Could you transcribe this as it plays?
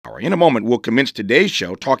In a moment, we'll commence today's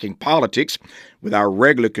show talking politics with our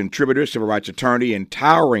regular contributor, civil rights attorney, and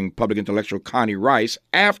towering public intellectual Connie Rice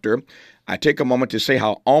after I take a moment to say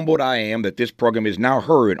how humbled I am that this program is now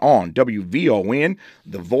heard on WVON,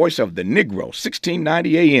 the voice of the Negro,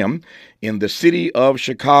 1690 AM in the city of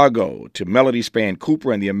Chicago. To Melody Span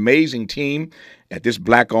Cooper and the amazing team at this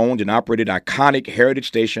Black-owned and operated iconic heritage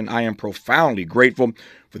station, I am profoundly grateful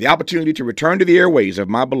for the opportunity to return to the airways of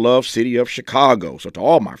my beloved city of Chicago. So to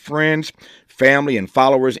all my friends, family, and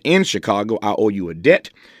followers in Chicago, I owe you a debt,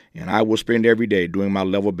 and I will spend every day doing my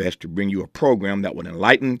level best to bring you a program that will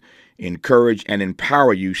enlighten, encourage, and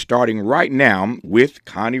empower you, starting right now with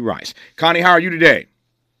Connie Rice. Connie, how are you today?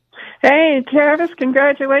 Hey, Tavis,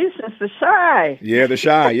 congratulations, the Shy. Yeah, the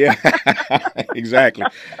Shy, yeah. Exactly.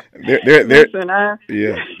 Listen,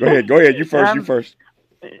 yeah, go ahead. You first.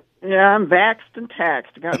 Yeah, I'm vaxxed and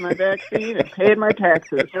taxed. Got my vaccine and paid my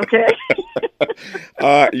taxes, okay?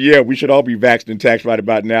 Yeah, we should all be vaxxed and taxed right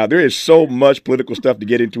about now. There is so much political stuff to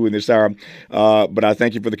get into in this hour, but I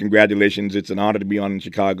thank you for the congratulations. It's an honor to be on in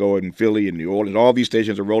Chicago and Philly and New Orleans. All these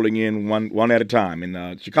stations are rolling in one at a time,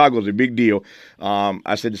 and Chicago is a big deal.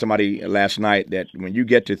 I said to somebody last night that when you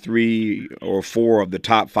get to 3 or 4 of the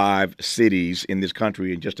top 5 cities in this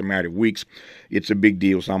country in just a matter of weeks, it's a big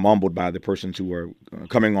deal. So I'm humbled by the persons who are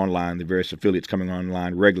coming online, the various affiliates coming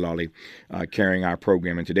online regularly, carrying our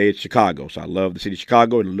program. And today it's Chicago. So I love the city of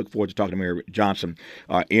Chicago and look forward to talking to Mayor Johnson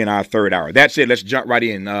in our third hour. That said, let's jump right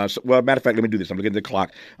in. Matter of fact, let me do this. I'm looking at the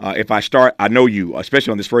clock. If I start, I know you,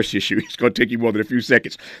 especially on this first issue, it's going to take you more than a few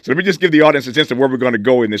seconds. So let me just give the audience a sense of where we're going to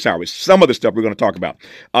go in this hour. Some of the stuff we're going to talk about.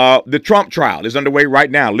 The Trump trial is underway right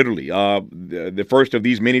now, literally. The first of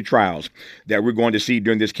these many trials that we're going to see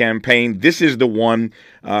during this campaign. This is the one,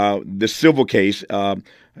 the civil case.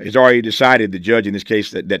 Has already decided, the judge in this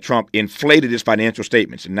case, that Trump inflated his financial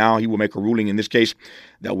statements. And now he will make a ruling in this case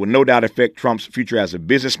that will no doubt affect Trump's future as a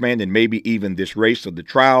businessman and maybe even this race. So the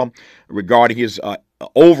trial regarding his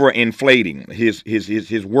overinflating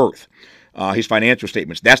his worth, his financial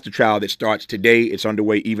statements. That's the trial that starts today. It's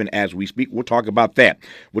underway even as we speak. We'll talk about that.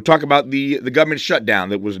 We'll talk about the government shutdown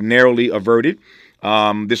that was narrowly averted.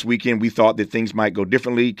 This weekend, we thought that things might go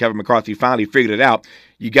differently. Kevin McCarthy finally figured it out.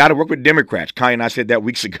 You got to work with Democrats. Connie and I said that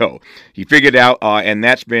weeks ago. He figured it out, and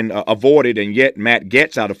that's been avoided. And yet, Matt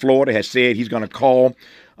Gaetz out of Florida has said he's going to call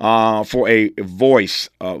for a voice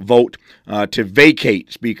vote to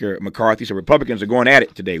vacate Speaker McCarthy. So Republicans are going at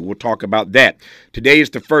it today. We'll talk about that. Today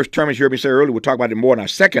is the first term, as you heard me say earlier. We'll talk about it more in our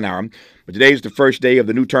second hour. But today is the first day of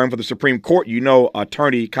the new term for the Supreme Court. You know,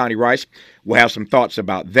 Attorney Connie Rice will have some thoughts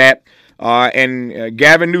about that. And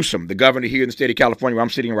Gavin Newsom, the governor here in the state of California where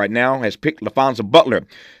I'm sitting right now, has picked LaFonza Butler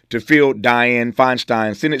to fill Dianne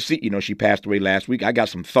Feinstein's Senate seat. You know, she passed away last week. I got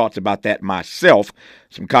some thoughts about that myself,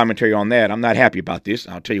 some commentary on that. I'm not happy about this.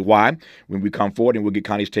 I'll tell you why when we come forward, and we'll get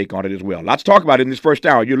Connie's take on it as well. Lots to talk about it in this first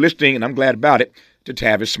hour. You're listening, and I'm glad about it, to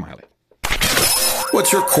Tavis Smiley.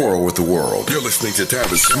 What's your quarrel with the world? You're listening to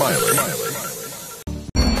Tavis Smiley.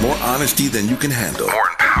 More honesty than you can handle. More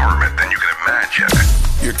empowerment than you can imagine.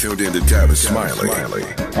 You're tuned in to Tavis Smiley.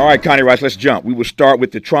 All right, Connie Rice, let's jump. We will start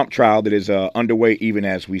with the Trump trial that is underway even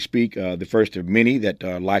as we speak, the first of many that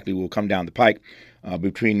likely will come down the pike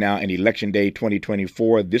between now and Election Day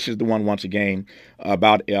 2024. This is the one, once again,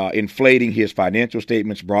 about inflating his financial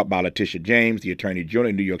statements brought by Letitia James, the Attorney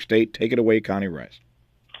General in New York State. Take it away, Connie Rice.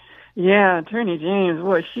 Yeah, Attorney James,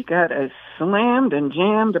 boy, she got a slammed and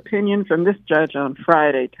jammed opinion from this judge on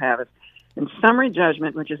Friday, Tavis. In summary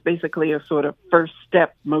judgment, which is basically a sort of first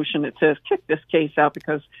step motion that says kick this case out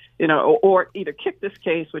because, you know, or either kick this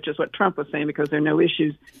case, which is what Trump was saying, because there are no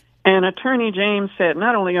issues. And Attorney James said,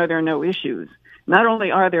 not only are there no issues, not only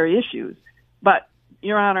are there issues, but,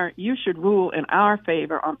 Your Honor, you should rule in our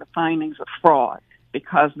favor on the findings of fraud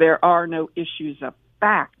because there are no issues of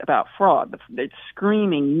fact about fraud. It's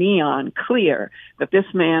screaming neon clear that this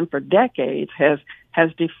man for decades has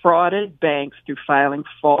defrauded banks through filing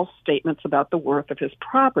false statements about the worth of his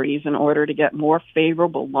properties in order to get more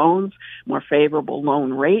favorable loans, more favorable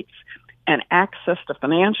loan rates, and access to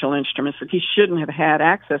financial instruments that he shouldn't have had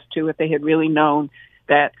access to if they had really known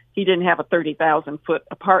that he didn't have a 30,000-foot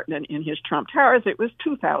apartment in his Trump Towers. It was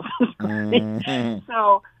 2,000.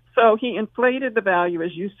 So he inflated the value,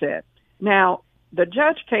 as you said. Now, the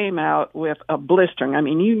judge came out with a blistering. I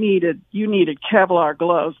mean, you needed Kevlar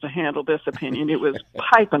gloves to handle this opinion. It was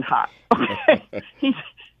piping hot. Okay, he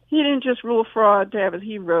didn't just rule fraud, Tavis.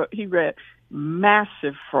 He read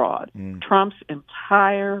massive fraud. Trump's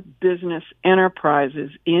entire business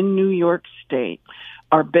enterprises in New York State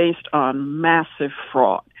are based on massive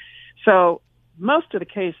fraud. So most of the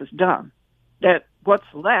case is done. That what's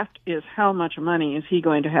left is how much money is he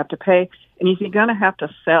going to have to pay, and is he going to have to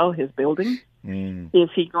sell his building? Is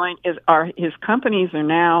he going? Are his companies are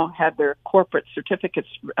now had their corporate certificates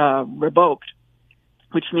revoked,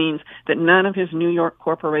 which means that none of his New York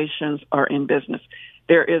corporations are in business.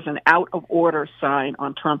 There is an out of order sign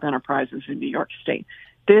on Trump Enterprises in New York State.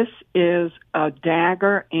 This is a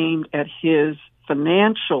dagger aimed at his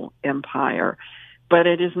financial empire, but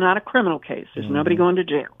it is not a criminal case. There's nobody going to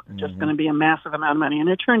jail. It's just going to be a massive amount of money. And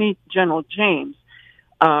Attorney General James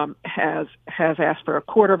has asked for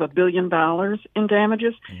 $250 million in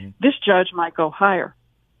damages. This judge might go higher.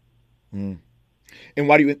 And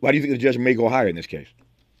why do you think the judge may go higher in this case?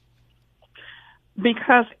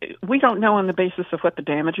 Because we don't know on the basis of what the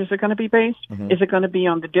damages are going to be based. Is it going to be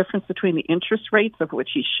on the difference between the interest rates of which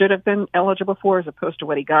he should have been eligible for as opposed to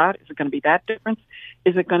what he got? Is it going to be that difference?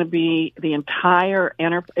 Is it going to be the entire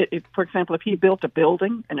for example, if he built a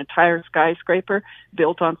building, an entire skyscraper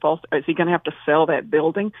built on false, is he going to have to sell that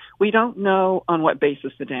building? We don't know on what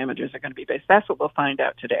basis the damages are going to be based. That's what we'll find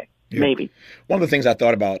out today, maybe. One of the things I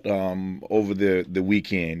thought about over the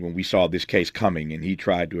weekend when we saw this case coming and he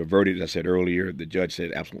tried to avert it, as I said earlier, the judge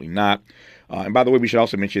said absolutely not. And by the way, we should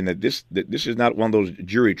also mention that this is not one of those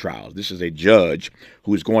jury trials. This is a judge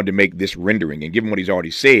who is going to make this rendering. And given what he's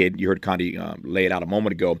already said, you heard Connie lay it out a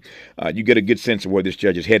moment ago, you get a good sense of where this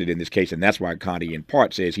judge is headed in this case. And that's why Connie, in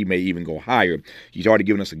part, says he may even go higher. He's already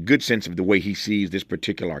given us a good sense of the way he sees this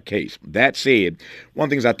particular case. That said, one of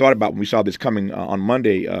the things I thought about when we saw this coming on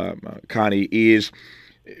Monday, Connie, is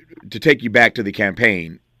to take you back to the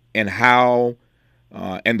campaign and how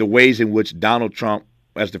and the ways in which Donald Trump,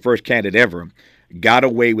 as the first candidate ever, got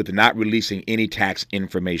away with not releasing any tax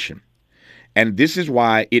information. And this is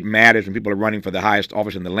why it matters when people are running for the highest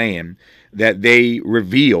office in the land that they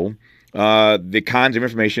reveal the kinds of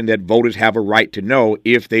information that voters have a right to know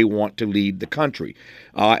if they want to lead the country.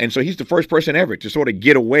 And so he's the first person ever to sort of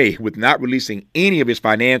get away with not releasing any of his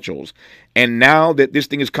financials. And now that this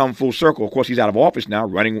thing has come full circle, of course, he's out of office now,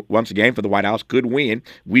 running once again for the White House, could win.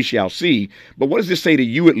 We shall see. But what does this say to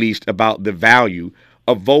you, at least, about the value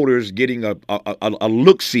of voters getting a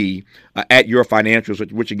look-see at your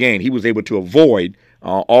financials, which, again, he was able to avoid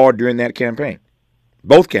all during that campaign,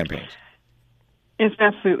 both campaigns? It's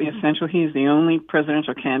absolutely essential. He's the only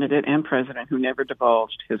presidential candidate and president who never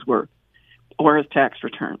divulged his work or his tax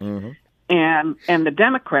returns. And the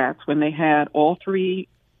Democrats, when they had all three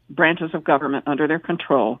branches of government under their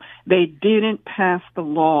control, they didn't pass the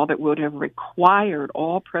law that would have required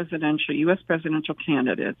all U.S. presidential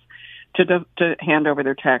candidates to hand over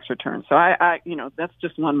their tax returns. So that's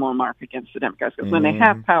just one more mark against the Democrats, because when they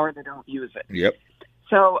have power, they don't use it. Yep.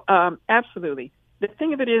 So absolutely. The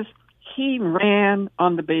thing of it is, he ran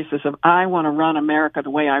on the basis of, I want to run America the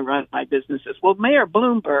way I run my businesses. Well, Mayor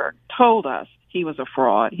Bloomberg told us he was a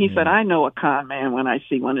fraud. He said, I know a con man when I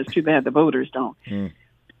see one. It's too bad the voters don't.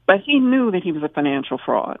 But he knew that he was a financial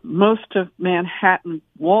fraud. Most of Manhattan,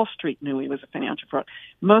 Wall Street knew he was a financial fraud.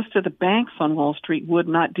 Most of the banks on Wall Street would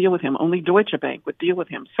not deal with him. Only Deutsche Bank would deal with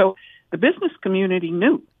him. So the business community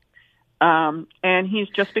knew. And he's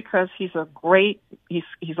just because he's a great, he's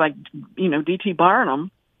like, D.T.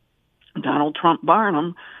 Barnum, Donald Trump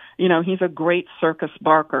Barnum, he's a great circus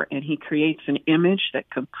barker, and he creates an image that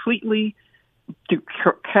completely, through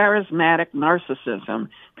charismatic narcissism,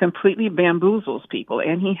 completely bamboozles people.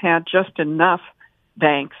 And he had just enough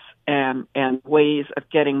banks and ways of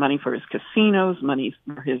getting money for his casinos, money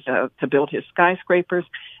for his to build his skyscrapers.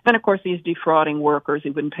 And of course, he's defrauding workers. He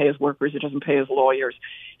wouldn't pay his workers. He doesn't pay his lawyers.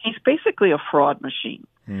 He's basically a fraud machine.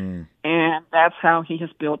 And that's how he has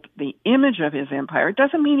built the image of his empire. It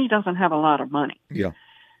doesn't mean he doesn't have a lot of money. Yeah.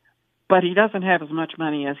 But he doesn't have as much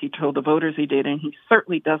money as he told the voters he did, and he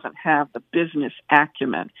certainly doesn't have the business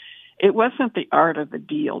acumen. It wasn't the art of the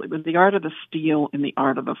deal. It was the art of the steal and the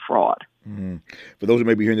art of the fraud. For those who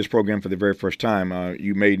may be hearing this program for the very first time,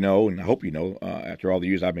 you may know, and I hope you know, after all the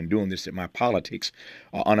years I've been doing this, that my politics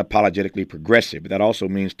are unapologetically progressive. But that also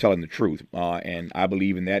means telling the truth, and I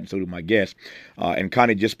believe in that, and so do my guests. And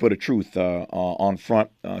Connie just put a truth on Front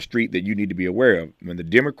Street that you need to be aware of. When the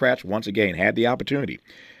Democrats, once again, had the opportunity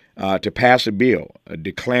to pass a bill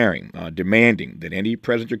declaring, demanding that any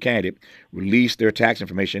president or candidate release their tax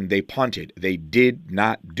information, they punted. They did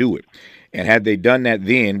not do it. And had they done that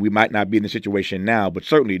then, we might not be in the situation now. But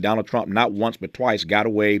certainly Donald Trump, not once but twice, got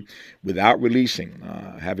away without releasing,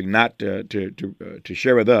 having not to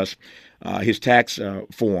share with us his tax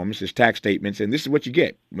forms, his tax statements. And this is what you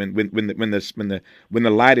get when the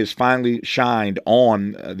light is finally shined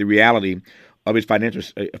on the reality of his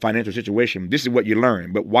financial situation. This is what you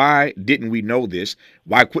learn. But why didn't we know this?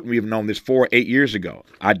 Why couldn't we have known this 4 or 8 years ago?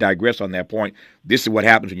 I digress on that point. This is what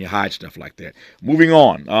happens when you hide stuff like that. Moving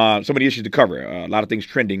on, some of the issues to cover. A lot of things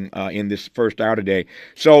trending in this first hour today.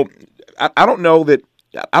 So I don't know that.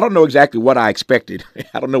 I don't know exactly what I expected.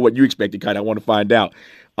 I don't know what you expected, kind of. I want to find out.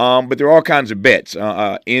 But there are all kinds of bets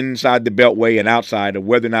inside the Beltway and outside of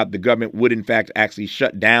whether or not the government would, in fact, actually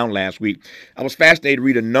shut down last week. I was fascinated to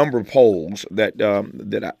read a number of polls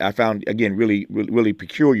that I found, again, really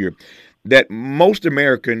peculiar, that most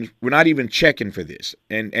Americans were not even checking for this.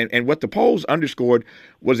 And what the polls underscored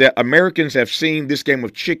was that Americans have seen this game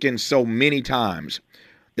of chicken so many times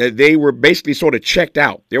that they were basically sort of checked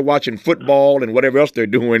out. They're watching football and whatever else they're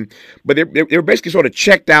doing, but they're basically sort of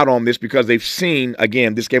checked out on this because they've seen,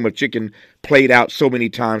 again, this game of chicken played out so many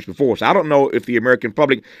times before. So I don't know if the American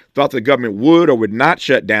public thought the government would or would not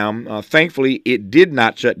shut down. Thankfully, it did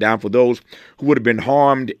not shut down for those who would have been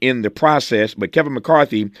harmed in the process. But Kevin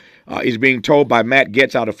McCarthy is being told by Matt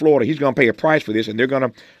Gaetz out of Florida he's going to pay a price for this, and they're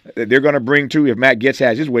going to bring to, if Matt Gaetz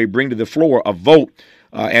has his way, bring to the floor a vote.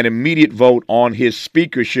 An immediate vote on his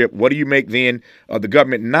speakership. What do you make then of the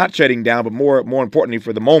government not shutting down, but more importantly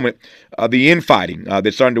for the moment, the infighting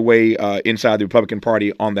that's underway inside the Republican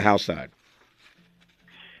Party on the House side?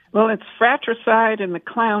 Well, it's fratricide in the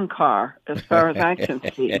clown car, as far as I can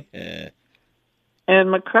see.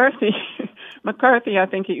 And McCarthy, I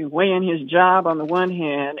think he weighing his job on the one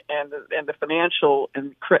hand, and the financial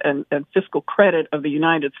and fiscal credit of the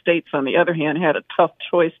United States on the other hand, had a tough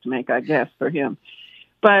choice to make, I guess, for him.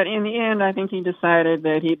 But in the end, I think he decided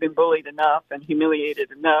that he'd been bullied enough and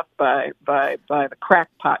humiliated enough by the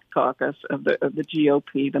crackpot caucus of the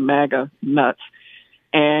GOP, the MAGA nuts,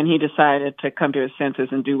 and he decided to come to his senses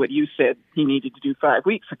and do what you said he needed to do 5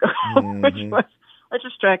 weeks ago, which was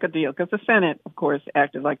just strike a deal. Because the Senate, of course,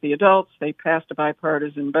 acted like the adults. They passed a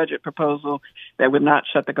bipartisan budget proposal that would not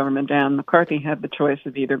shut the government down. McCarthy had the choice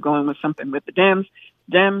of either going with something with the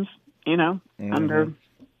Dems,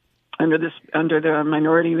 under the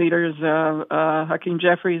minority leaders, Hakeem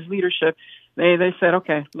Jeffries' leadership, they said,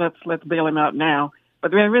 okay, let's bail him out now. But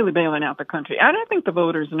they're really bailing out the country. I don't think the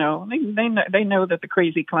voters know. They know that the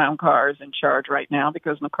crazy clown car is in charge right now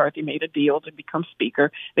because McCarthy made a deal to become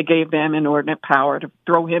speaker. They gave them inordinate power to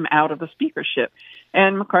throw him out of the speakership.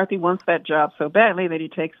 And McCarthy wants that job so badly that he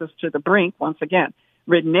takes us to the brink once again.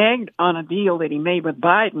 Reneged on a deal that he made with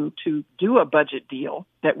Biden to do a budget deal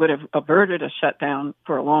that would have averted a shutdown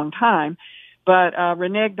for a long time, but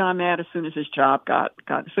reneged on that as soon as his job got.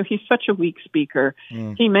 So he's such a weak speaker.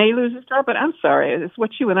 He may lose his job, but I'm sorry. It's what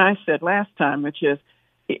you and I said last time, which is,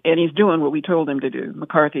 and he's doing what we told him to do.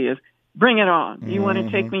 McCarthy is, bring it on. You want to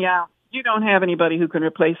take me out? You don't have anybody who can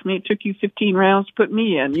replace me. It took you 15 rounds to put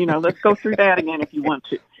me in. Let's go through that again if you want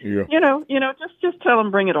to. Yeah. Just tell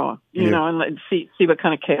them bring it on. And see what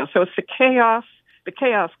kind of chaos. So it's the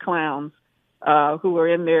chaos clowns who are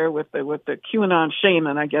in there with the QAnon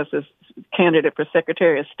shaman, I guess, as candidate for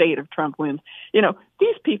Secretary of State if Trump wins.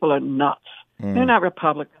 These people are nuts. They're not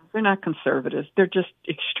Republicans. They're not conservatives. They're just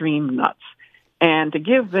extreme nuts. And to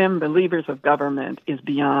give them the levers of government is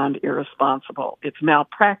beyond irresponsible. It's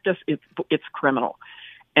malpractice. It's criminal.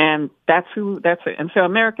 And that's it. And so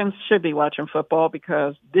Americans should be watching football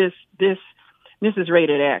because this is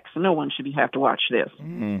rated X. No one should have to watch this.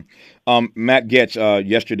 Matt Gaetz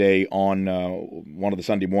yesterday on one of the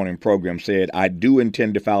Sunday morning programs said, I do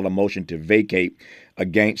intend to file a motion to vacate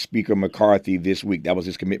against Speaker McCarthy this week. That was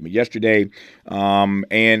his commitment yesterday.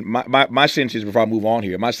 And my sense is, before I move on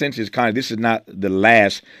here, my sense is kind of this is not the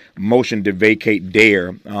last motion to vacate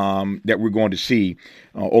dare that we're going to see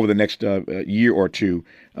over the next year or two.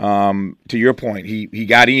 To your point, he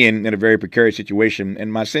got in a very precarious situation,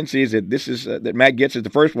 and my sense is that this is that Matt Gaetz is the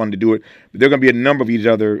first one to do it. But there are going to be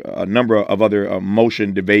a number of other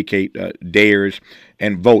motion to vacate dares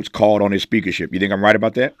and votes called on his speakership. You think I'm right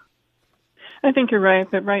about that? I think you're right.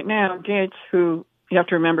 But right now, Gaetz, who you have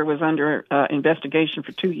to remember was under investigation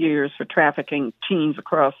for 2 years for trafficking teens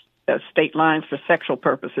across state lines for sexual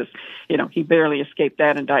purposes, he barely escaped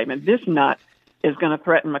that indictment. This nut is going to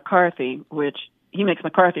threaten McCarthy, which he makes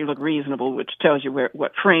McCarthy look reasonable, which tells you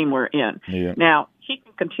what frame we're in. Yeah. Now, he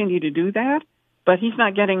can continue to do that, but he's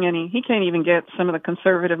not getting he can't even get some of the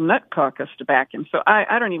conservative nut caucus to back him. So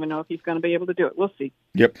I don't even know if he's going to be able to do it. We'll see.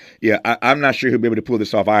 Yep. Yeah, I'm not sure he'll be able to pull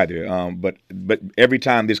this off either. But every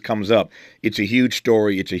time this comes up, it's a huge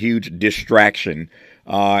story. It's a huge distraction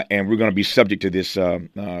and we're going to be subject to this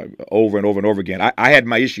over and over and over again. I had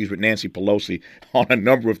my issues with Nancy Pelosi on a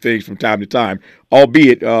number of things from time to time,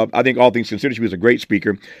 albeit I think all things considered, she was a great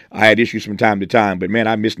speaker. I had issues from time to time, but man,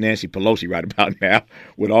 I miss Nancy Pelosi right about now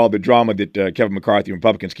with all the drama that Kevin McCarthy and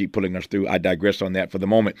Republicans keep pulling us through. I digress on that for the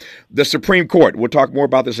moment. The Supreme Court, we'll talk more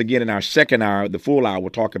about this again in our second hour. The full hour, we'll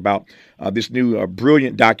talk about this new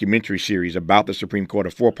brilliant documentary series about the Supreme Court, a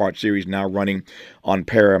 4-part series now running on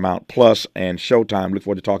Paramount Plus and Showtime. Look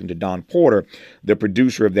forward to talking to Don Porter, the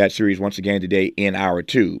producer of that series, once again today in hour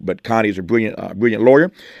 2. But Connie is a brilliant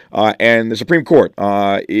lawyer, and the Supreme Court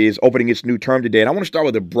is opening its new term today. And I want to start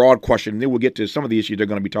with a broad question, and then we'll get to some of the issues they're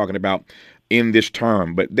going to be talking about in this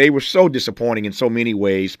term. But they were so disappointing in so many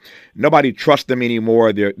ways. Nobody trusts them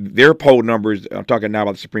anymore. Their poll numbers, I'm talking now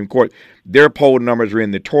about the Supreme Court, their poll numbers are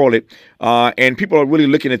in the toilet. And people are really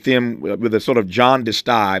looking at them with a sort of John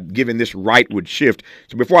Destide, given this rightward shift.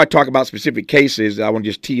 So before I talk about specific cases, I want to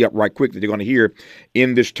just tee up right quick that they're going to hear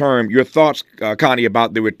in this term. Your thoughts, Connie,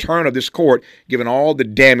 about the return of this court, given all the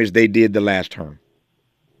damage they did the last term?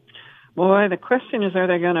 Boy, the question is, are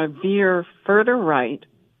they going to veer further right,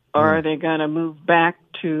 or are they going to move back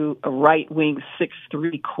to a right-wing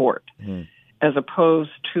 6-3 court, as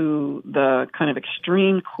opposed to the kind of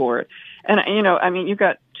extreme court? And, you've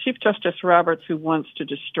got Chief Justice Roberts, who wants to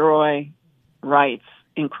destroy rights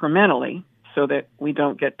incrementally so that we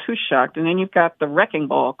don't get too shocked. And then you've got the wrecking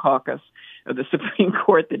ball caucus of the Supreme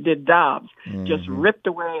Court that did Dobbs, just ripped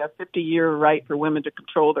away a 50-year right for women to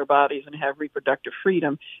control their bodies and have reproductive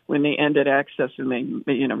freedom when they ended access, and they,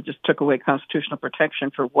 just took away constitutional protection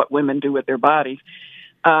for what women do with their bodies.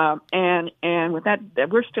 And with that,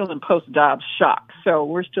 we're still in post-Dobbs shock, so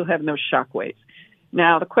we're still having those shock waves.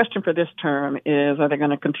 Now, the question for this term is, are they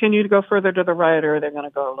going to continue to go further to the right, or are they going to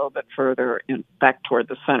go a little bit further back toward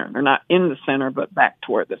the center? They're not in the center, but back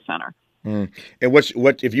toward the center. And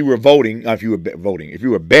what if you were voting? If you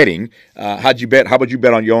were betting, how'd you bet? How about you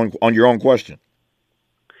bet on your own question?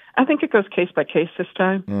 I think it goes case by case this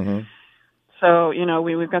time. So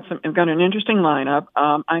we've got an interesting lineup.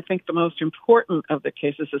 I think the most important of the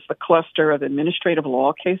cases is the cluster of administrative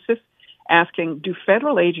law cases, asking, do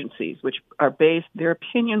federal agencies, which are their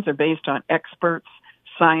opinions are based on experts,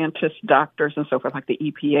 scientists, doctors, and so forth, like the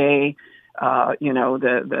EPA,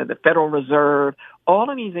 the Federal Reserve, all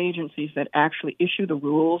of these agencies that actually issue the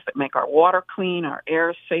rules that make our water clean, our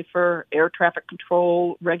air safer, air traffic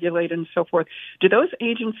control regulated, and so forth. Do those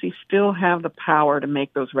agencies still have the power to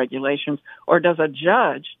make those regulations, or does a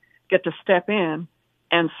judge get to step in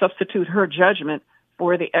and substitute her judgment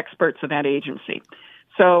for the experts of that agency?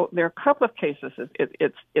 So there are a couple of cases.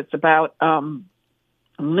 It's about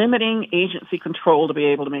limiting agency control to be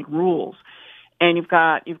able to make rules. And you've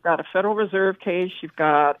got a Federal Reserve case. You've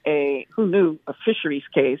got a fisheries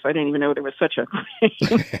case. I didn't even know there was such a thing.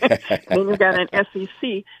 Then you've got an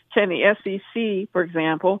SEC. Can the SEC, for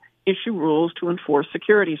example, issue rules to enforce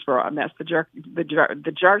securities fraud? And that's the Jarkizi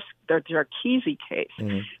case.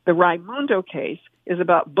 The Raimundo case is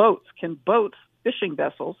about boats. Can fishing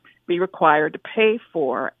vessels be required to pay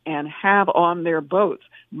for and have on their boats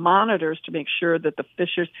monitors to make sure that the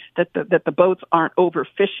boats aren't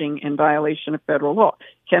overfishing in violation of federal law?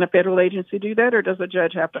 Can a federal agency do that, or does a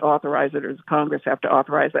judge have to authorize it, or does Congress have to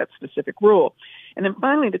authorize that specific rule? And then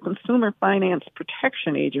finally, the Consumer Finance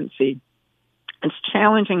Protection Agency is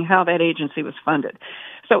challenging how that agency was funded.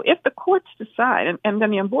 So if the courts decide, and then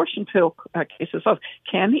the abortion pill case is also,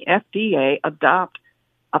 can the FDA adopt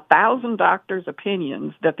 1,000 doctors'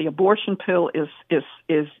 opinions that the abortion pill is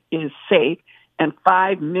safe, and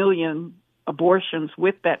 5 million abortions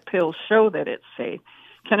with that pill show that it's safe?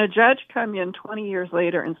 Can a judge come in 20 years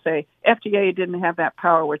later and say, FDA didn't have that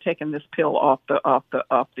power, we're taking this pill off the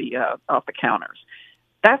counters?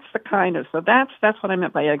 That's that's what I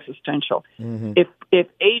meant by existential. If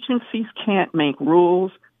agencies can't make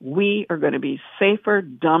rules, we are going to be safer,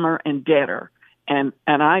 dumber, and deader.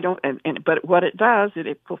 But what it does,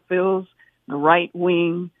 it fulfills the right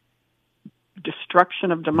wing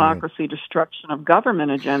destruction of democracy, destruction of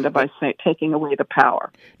government agenda by taking away the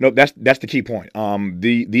power. No, that's the key point.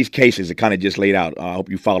 These cases that kind of just laid out, I hope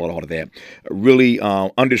you followed all of that, really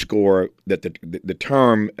underscore that the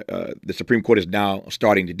term the Supreme Court is now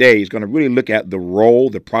starting today is going to really look at the role,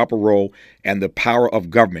 the proper role, and the power of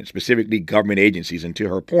government, specifically government agencies. And to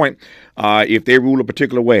her point, if they rule a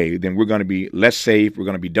particular way, then we're going to be less safe, we're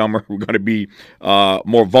going to be dumber, we're going to be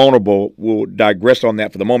more vulnerable. We'll digress on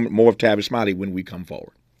that for the moment. More of Tavis Smiley when we come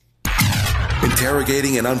forward.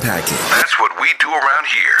 Interrogating and unpacking. That's what we do around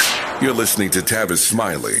here. You're listening to Tavis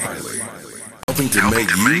Smiley. Helping to make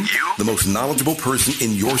you the most knowledgeable person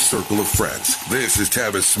in your circle of friends. This is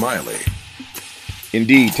Tavis Smiley.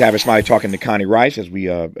 Indeed, Tavis Smiley talking to Connie Rice as we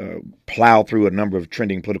plow through a number of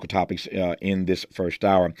trending political topics in this first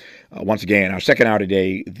hour. Once again, our second hour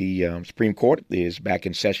today, the Supreme Court is back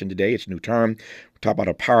in session today. It's a new term. We talk about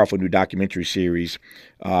a powerful new documentary series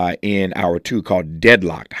in hour two called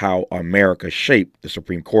Deadlocked, How America Shaped the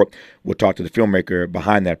Supreme Court. We'll talk to the filmmaker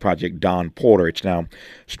behind that project, Don Porter. It's now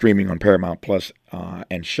streaming on Paramount Plus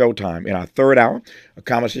and Showtime. In our third hour, a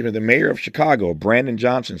conversation with the mayor of Chicago, Brandon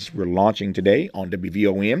Johnson. We're launching today on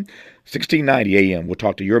WVOM, 1690 AM. We'll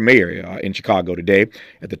talk to your mayor in Chicago today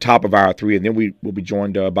at the top of hour three, and then we will be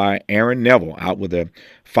joined by Aaron Neville out with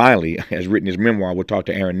finally has written his memoir. We'll talk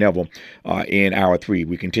to Aaron Neville in hour three.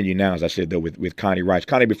 We continue now, as I said, though, with Connie Rice.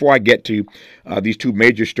 Connie, before I get to these two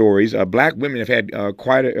major stories, black women have had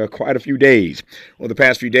quite a few days. Well, the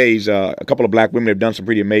past few days, a couple of black women have done some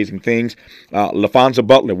pretty amazing things. LaFonza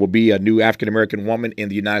Butler will be a new African-American woman in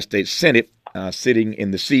the United States Senate, sitting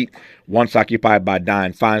in the seat once occupied by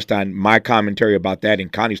Dianne Feinstein. My commentary about that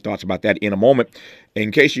and Connie's thoughts about that in a moment.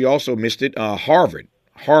 In case you also missed it, Harvard,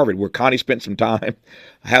 where Connie spent some time,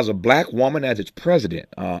 has a black woman as its president.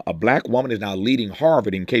 A black woman is now leading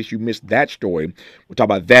Harvard, in case you missed that story. We'll talk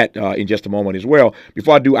about that in just a moment as well.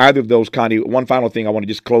 Before I do either of those, Connie, one final thing. I want to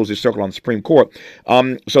just close this circle on the Supreme Court.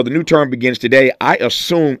 So the new term begins today. I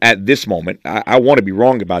assume at this moment, I want to be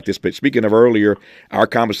wrong about this, but speaking of earlier, our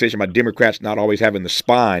conversation about Democrats not always having the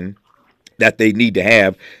spine that they need to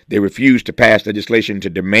have, they refused to pass legislation to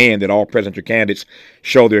demand that all presidential candidates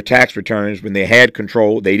show their tax returns when they had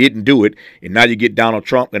control. They didn't do it. And now you get Donald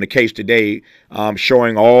Trump in a case today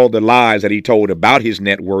showing all the lies that he told about his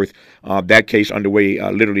net worth. That case underway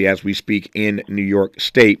literally as we speak in New York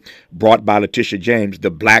State, brought by Letitia James, the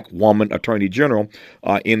black woman attorney general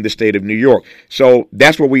in the state of New York. So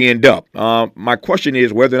that's where we end up. My question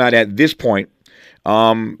is whether or not at this point,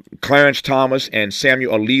 Clarence Thomas and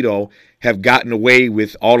Samuel Alito have gotten away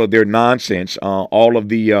with all of their nonsense, all of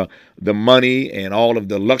the money and all of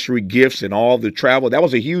the luxury gifts and all the travel. That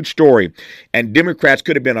was a huge story, and Democrats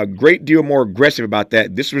could have been a great deal more aggressive about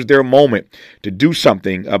that. This was their moment to do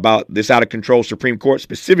something about this out of control Supreme Court,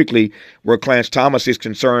 specifically where Clarence Thomas is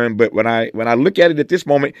concerned. But when I look at it at this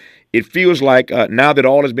moment, it feels like now that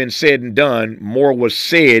all has been said and done, more was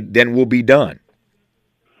said than will be done.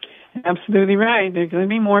 Absolutely right. There's going to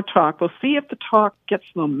be more talk. We'll see if the talk gets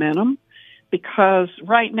momentum, because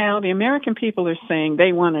right now the American people are saying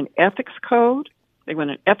they want an ethics code. They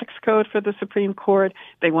want an ethics code for the Supreme Court.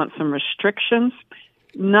 They want some restrictions.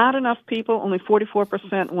 Not enough people, only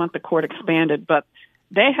 44% want the court expanded, but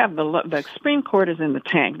they have the Supreme Court is in the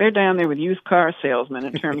tank. They're down there with used car salesmen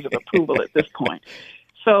in terms of approval at this point.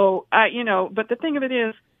 So, but the thing of it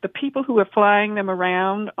is, the people who are flying them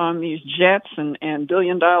around on these jets and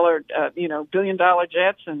billion dollar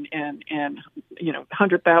jets and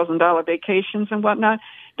 $100,000 vacations and whatnot,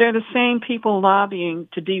 they're the same people lobbying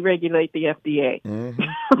to deregulate the FDA. Mm-hmm.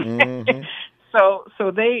 Mm-hmm. So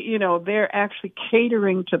they're actually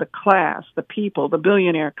catering to the class, the people, the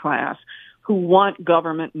billionaire class, who want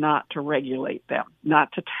government not to regulate them,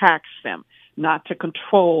 not to tax them, not to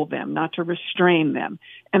control them, not to restrain them.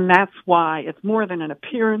 And that's why it's more than an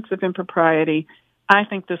appearance of impropriety. I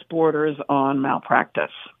think this borders on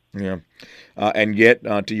malpractice. Yeah. And yet,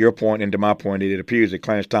 to your point and to my point, it appears that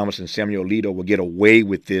Clarence Thomas and Samuel Alito will get away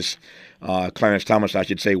with this. Clarence Thomas, I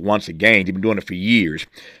should say, once again. He's been doing it for years.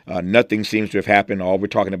 Nothing seems to have happened. All we're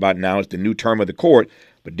talking about now is the new term of the court.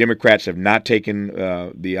 But Democrats have not taken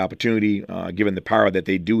the opportunity, given the power that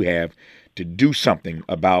they do have, to do something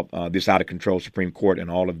about this out-of-control Supreme Court and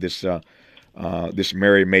all of this this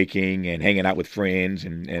merrymaking and hanging out with friends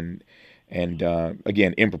and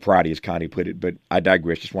again, impropriety, as Connie put it. But I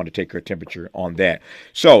digress. Just want to take her temperature on that.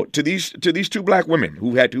 So to these two black women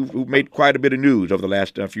who made quite a bit of news over the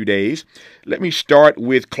last few days, let me start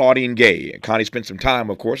with Claudine Gay. Connie spent some time,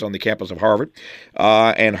 of course, on the campus of Harvard,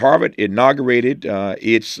 and Harvard inaugurated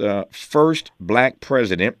its first black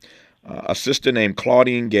president, a sister named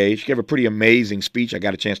Claudine Gay. She gave a pretty amazing speech. I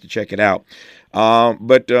got a chance to check it out.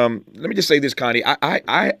 But let me just say this, Connie.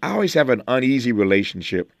 I always have an uneasy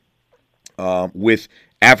relationship with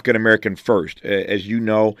African American First. As you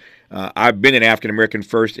know, I've been an African American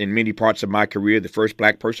First in many parts of my career. The first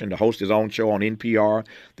black person to host his own show on NPR,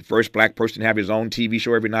 the first black person to have his own TV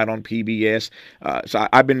show every night on PBS. So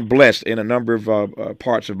I've been blessed in a number of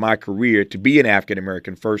parts of my career to be an African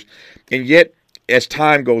American First. And yet, as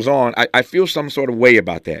time goes on, I feel some sort of way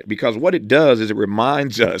about that, because what it does is it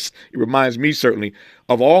reminds me certainly,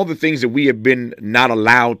 of all the things that we have been not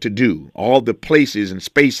allowed to do, all the places and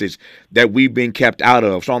spaces that we've been kept out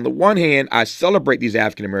of. So on the one hand, I celebrate these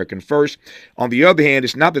African American first. On the other hand,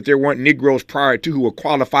 it's not that there weren't Negroes prior to who were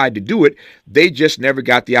qualified to do it. They just never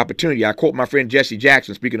got the opportunity. I quote my friend Jesse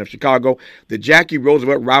Jackson, speaking of Chicago, that Jackie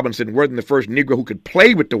Roosevelt Robinson wasn't the first Negro who could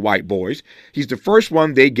play with the white boys. He's the first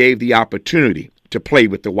one they gave the opportunity to play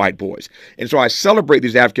with the white boys. And so I celebrate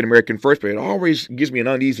these African American first, but it always gives me an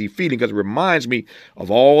uneasy feeling because it reminds me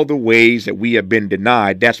of all the ways that we have been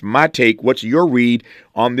denied. That's my take. What's your read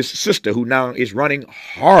on this sister who now is running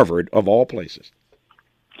Harvard of all places?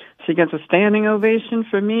 She gets a standing ovation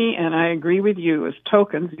for me, and I agree with you. As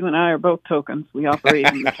tokens, you and I are both tokens. We operate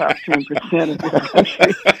in the top 10% of this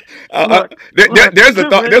country.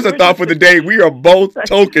 There's a thought for the day. We are both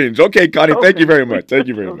tokens. Okay, Connie, thank you very much. Thank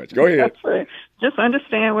you very much. Go ahead. That's right. Just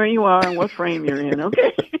understand where you are and what frame you're in,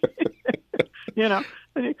 okay?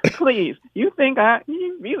 Please, you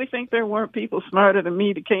really think there weren't people smarter than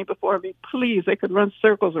me that came before me? Please, they could run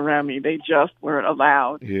circles around me. They just weren't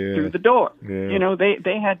allowed through the door. Yeah.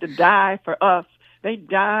 They had to die for us. They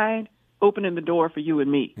died opening the door for you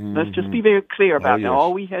and me. Mm-hmm. Let's just be very clear about that.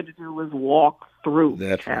 All we had to do was walk through.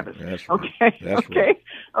 That's Tavis. Right. That's okay. Right. That's okay. Right.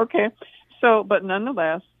 Okay. So, but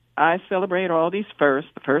nonetheless, I celebrate all these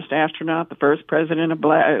firsts: the first astronaut, the first president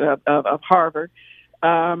of Harvard.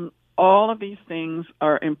 All of these things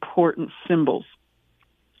are important symbols.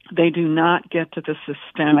 They do not get to the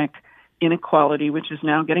systemic inequality, which is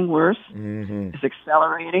now getting worse. Mm-hmm. It's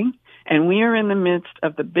accelerating. And we are in the midst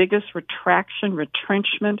of the biggest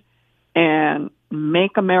retrenchment, and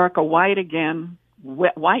make America white again,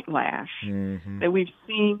 white lash that we've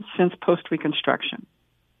seen since post-Reconstruction.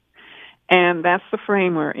 And that's the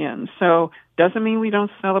frame we're in. So doesn't mean we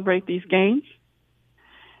don't celebrate these gains.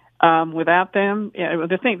 Without them,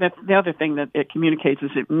 the other thing that it communicates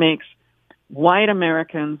is it makes white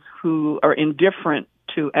Americans who are indifferent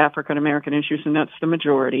to African American issues, and that's the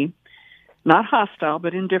majority, not hostile,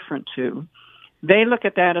 but indifferent to, they look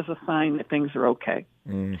at that as a sign that things are okay.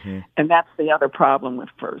 Mm-hmm. And that's the other problem with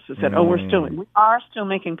first, is that, we are still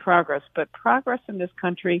making progress, but progress in this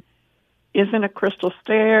country isn't a crystal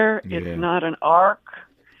stair. Yeah. It's not an arc.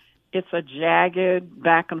 It's a jagged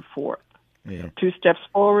back and forth. Yeah. 2 steps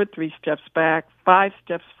forward, 3 steps back, 5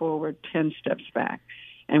 steps forward, 10 steps back.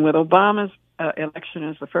 And with Obama's election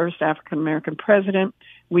as the first African-American president,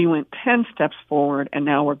 we went 10 steps forward, and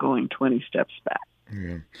now we're going 20 steps back.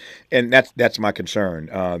 Yeah. And that's my concern,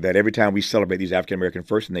 that every time we celebrate these African-American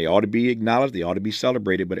first, and they ought to be acknowledged, they ought to be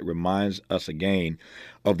celebrated, but it reminds us again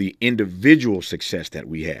of the individual success that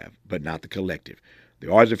we have, but not the collective. There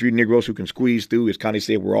are always a few Negroes who can squeeze through. As Connie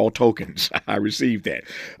said, we're all tokens. I received that.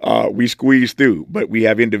 We squeeze through, but we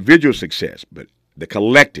have individual success. But the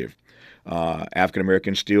collective, African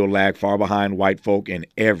Americans still lag far behind white folk in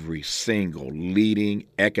every single leading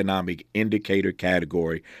economic indicator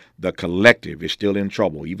category. The collective is still in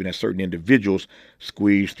trouble, even as certain individuals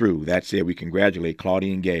squeeze through. That said, we congratulate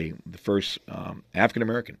Claudine Gay, the first African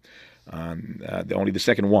American, only the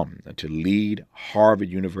second woman to lead Harvard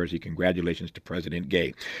University. Congratulations to President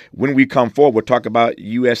Gay. When we come forward, we'll talk about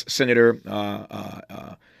U.S. Senator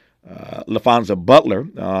LaFonza Butler.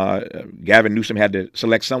 Gavin Newsom had to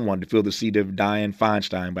select someone to fill the seat of Dianne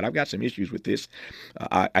Feinstein, but I've got some issues with this.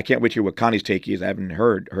 I can't wait to hear what Connie's take is. I haven't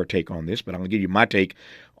heard her take on this, but I'm going to give you my take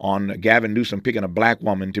on Gavin Newsom picking a black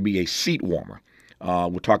woman to be a seat warmer.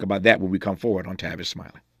 We'll talk about that when we come forward on Tavis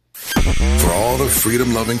Smiley. For all the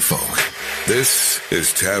freedom-loving folk, this is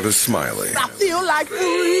Tavis Smiley. I feel like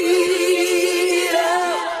freedom.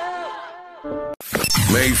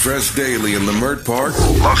 Made fresh daily in Leimert Park,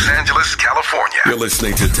 Los Angeles, California. You're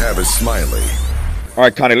listening to Tavis Smiley. All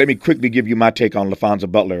right, Connie, let me quickly give you my take on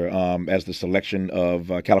LaFonza Butler as the selection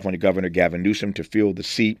of California Governor Gavin Newsom to fill the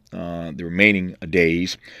seat, the remaining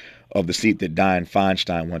days of the seat that Dianne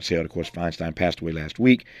Feinstein once held. Of course, Feinstein passed away last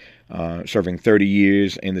week, serving 30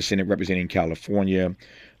 years in the Senate representing California.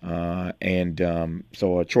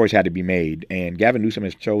 So a choice had to be made. And Gavin Newsom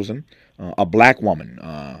has chosen a black woman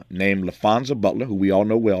named LaFonza Butler, who we all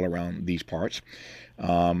know well around these parts.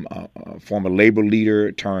 A former labor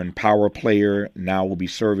leader turned power player, now will be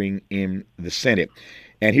serving in the Senate.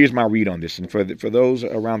 And here's my read on this. And for those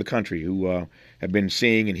around the country who have been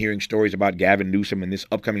seeing and hearing stories about Gavin Newsom and this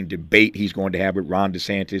upcoming debate he's going to have with Ron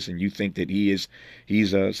DeSantis, and you think that he's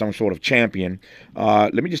some sort of champion,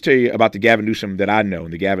 let me just tell you about the Gavin Newsom that I know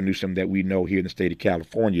and the Gavin Newsom that we know here in the state of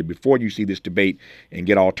California before you see this debate and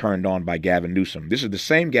get all turned on by Gavin Newsom. This is the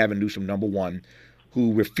same Gavin Newsom, number one,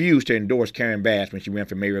 who refused to endorse Karen Bass when she ran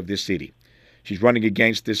for mayor of this city. She's running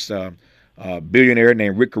against this billionaire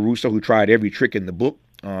named Rick Caruso, who tried every trick in the book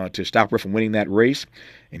to stop her from winning that race.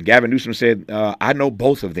 And Gavin Newsom said, I know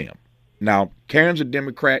both of them. Now, Karen's a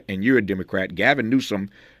Democrat and you're a Democrat. Gavin Newsom,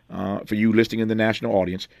 for you listening in the national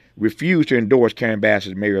audience, refused to endorse Karen Bass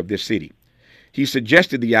as mayor of this city. He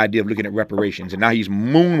suggested the idea of looking at reparations, and now he's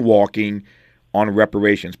moonwalking on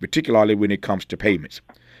reparations, particularly when it comes to payments.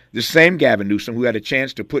 The same Gavin Newsom who had a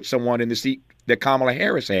chance to put someone in the seat that Kamala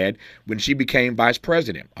Harris had when she became vice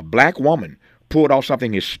president, a black woman, pulled off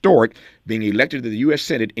something historic, being elected to the U.S.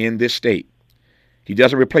 Senate in this state. He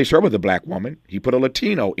doesn't replace her with a black woman. He put a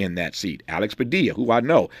Latino in that seat, Alex Padilla, who I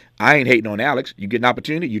know. I ain't hating on Alex. You get an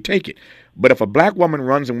opportunity, you take it. But if a black woman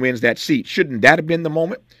runs and wins that seat, shouldn't that have been the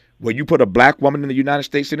moment where you put a black woman in the United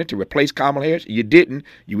States Senate to replace Kamala Harris? You didn't.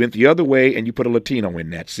 You went the other way and you put a Latino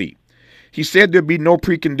in that seat. He said there'd be no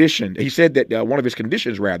precondition. He said that one of his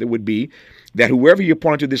conditions, rather, would be that whoever he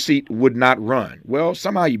appointed to the seat would not run. Well,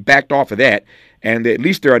 somehow he backed off of that, and at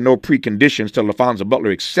least there are no preconditions to LaFonza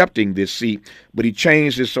Butler accepting this seat, but he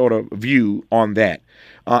changed his sort of view on that.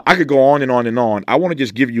 I could go on and on and on. I want to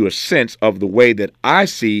just give you a sense of the way that I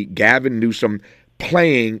see Gavin Newsom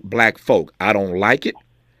playing black folk. I don't like it.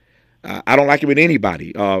 I don't like it with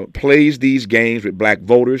anybody. Plays these games with black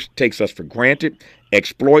voters, takes us for granted,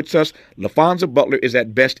 exploits us. LaFonza Butler is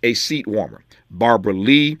at best a seat warmer. Barbara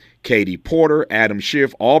Lee, Katie Porter, Adam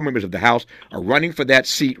Schiff, all members of the House are running for that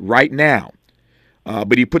seat right now.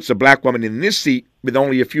 But he puts a black woman in this seat with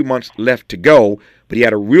only a few months left to go. But he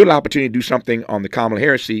had a real opportunity to do something on the Kamala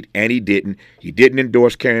Harris seat, and he didn't. He didn't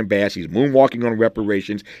endorse Karen Bass. He's moonwalking on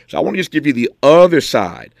reparations. So I want to just give you the other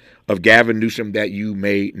side of Gavin Newsom that you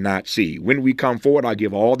may not see. When we come forward, I'll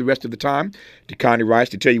give all the rest of the time to Connie Rice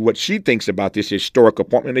to tell you what she thinks about this historic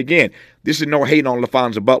appointment. Again, this is no hate on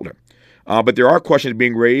LaFonza Butler. But there are questions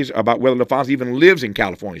being raised about whether LaFonza even lives in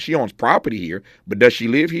California. She owns property here, but does she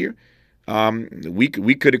live here? We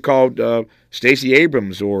could have called Stacey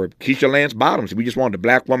Abrams or Keisha Lance Bottoms if we just wanted a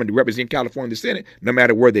black woman to represent California in the Senate, no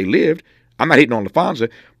matter where they lived. I'm not hating on LaFonza,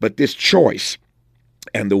 but this choice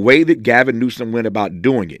and the way that Gavin Newsom went about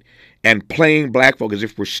doing it and playing black folk as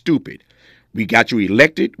if we're stupid. We got you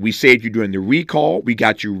elected. We saved you during the recall. We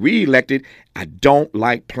got you reelected. I don't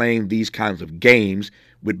like playing these kinds of games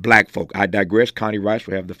with black folk. I digress. Connie Rice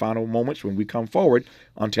will have the final moments when we come forward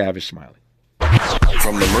on Tavis Smiley.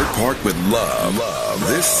 From Leimert Park with love,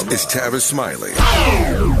 this is Tavis Smiley.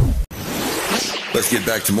 Let's get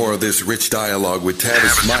back to more of this rich dialogue with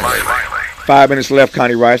Tavis Smiley. 5 minutes left,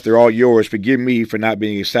 Connie Rice. They're all yours. Forgive me for not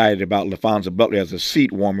being excited about LaFonza Butler as a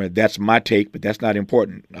seat warmer. That's my take, but that's not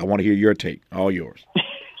important. I want to hear your take. All yours.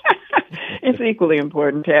 It's equally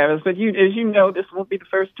important, Tavis. But as you know, this won't be the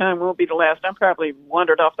first time, won't be the last. I'm probably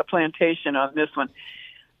wandered off the plantation on this one.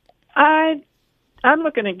 I'm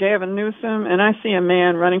looking at Gavin Newsom, and I see a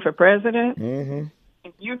man running for president. Mm-hmm.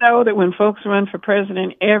 You know that when folks run for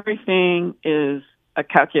president, everything is a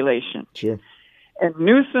calculation. Sure. And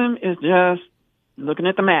Newsom is just looking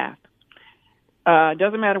at the math. It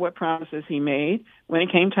doesn't matter what promises he made. When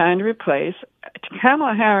it came time to replace,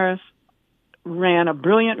 Kamala Harris ran a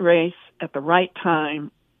brilliant race at the right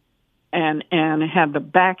time and had the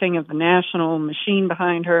backing of the national machine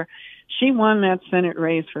behind her. She won that Senate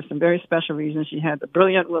race for some very special reasons. She had the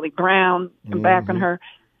brilliant Willie Brown backing her.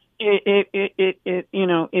 It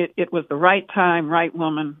was the right time, right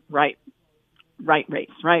woman, right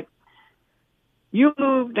race, right? You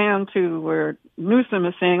move down to where Newsom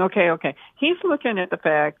is saying, okay. He's looking at the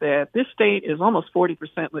fact that this state is almost 40%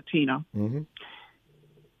 Latino. Mm-hmm.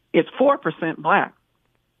 It's 4% black.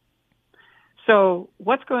 So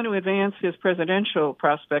what's going to advance his presidential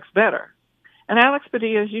prospects better? And Alex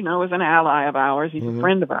Padilla, as you know, is an ally of ours. He's a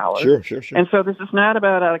friend of ours. Sure. And so this is not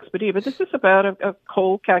about Alex Padilla, but this is about a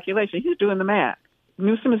cold calculation. He's doing the math.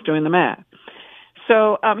 Newsom is doing the math.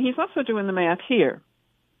 So he's also doing the math here.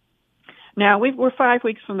 Now, we're 5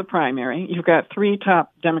 weeks from the primary. You've got three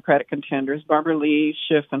top Democratic contenders, Barbara Lee,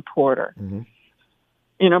 Schiff, and Porter. Mm-hmm.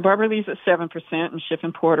 You know, Barbara Lee's at 7%, and Schiff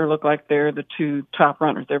and Porter look like they're the two top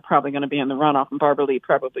runners. They're probably going to be in the runoff, and Barbara Lee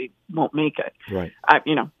probably won't make it. Right.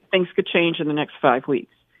 Things could change in the next 5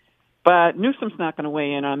 weeks. But Newsom's not going to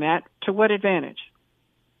weigh in on that. To what advantage?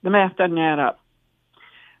 The math doesn't add up.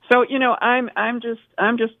 So, I'm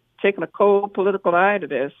just taking a cold political eye to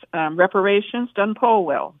this. Reparations doesn't poll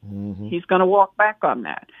well. Mm-hmm. He's going to walk back on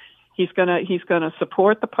that. He's going to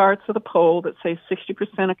support the parts of the poll that say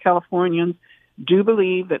 60% of Californians do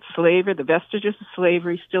believe that slavery, the vestiges of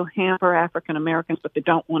slavery, still hamper African Americans, but they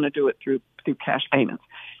don't want to do it through cash payments.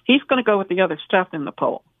 He's going to go with the other stuff in the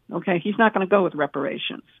poll. Okay, he's not going to go with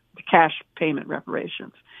reparations, the cash payment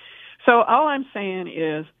reparations. So all I'm saying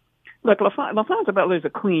is Look, LaFonza Butler is a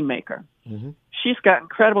queen maker. Mm-hmm. She's got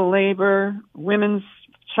incredible labor, women's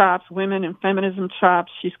chops, women and feminism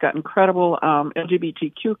chops. She's got incredible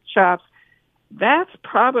LGBTQ chops. That's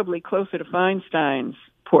probably closer to Feinstein's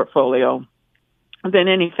portfolio than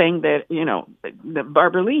anything that, that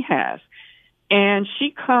Barbara Lee has. And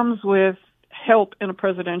she comes with help in a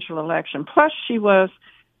presidential election. Plus, she was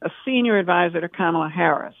a senior advisor to Kamala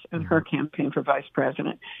Harris in her campaign for vice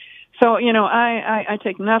president. So, I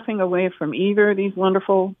take nothing away from either of these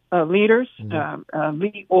wonderful leaders,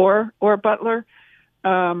 Lee or Butler.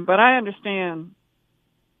 But I understand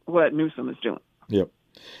what Newsom is doing. Yep.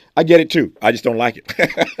 I get it too. I just don't like it.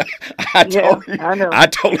 I know.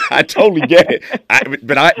 I totally get it.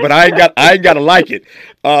 But I ain't got to like it.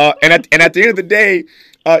 And at the end of the day,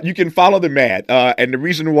 you can follow the man. And the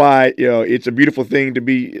reason why it's a beautiful thing to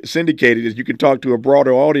be syndicated is you can talk to a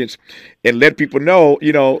broader audience and let people know.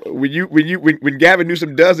 When Gavin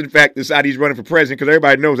Newsom does in fact decide he's running for president, because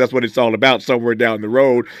everybody knows that's what it's all about somewhere down the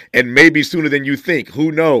road, and maybe sooner than you think.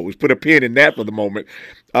 Who knows? Put a pin in that for the moment.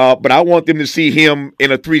 But I want them to see him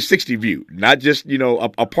in a 360 view, not just,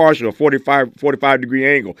 a partial, a 45 degree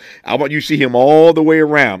angle. I want you to see him all the way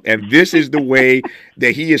around. And this is the way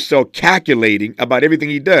that he is so calculating about everything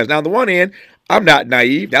he does. Now, on the one hand, I'm not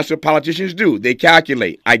naive. That's what politicians do. They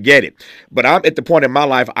calculate. I get it. But I'm at the point in my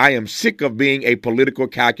life, I am sick of being a political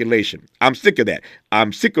calculation. I'm sick of that.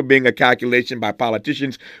 I'm sick of being a calculation by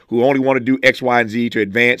politicians who only want to do X, Y, and Z to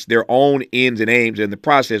advance their own ends and aims. In the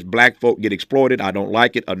process, black folk get exploited. I don't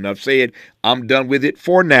like it. Enough said. I'm done with it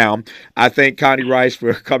for now. I thank Connie Rice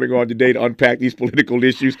for coming on today to unpack these political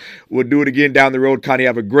issues. We'll do it again down the road. Connie,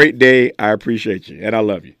 have a great day. I appreciate you, and I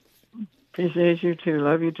love you. Appreciate you too.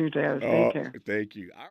 Love you too, Tavis. Take care. Thank you.